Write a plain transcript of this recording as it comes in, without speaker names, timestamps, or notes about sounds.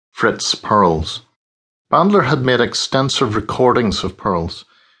Fritz Perls. Bandler had made extensive recordings of Perls,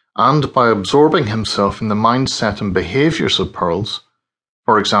 and by absorbing himself in the mindset and behaviors of Perls,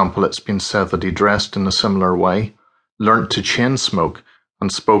 for example, it's been said that he dressed in a similar way, learnt to chain smoke,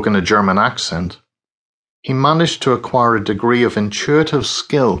 and spoke in a German accent, he managed to acquire a degree of intuitive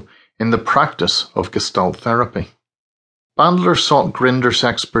skill in the practice of Gestalt therapy. Bandler sought Grinder's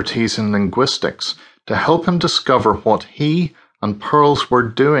expertise in linguistics to help him discover what he and Perls were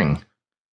doing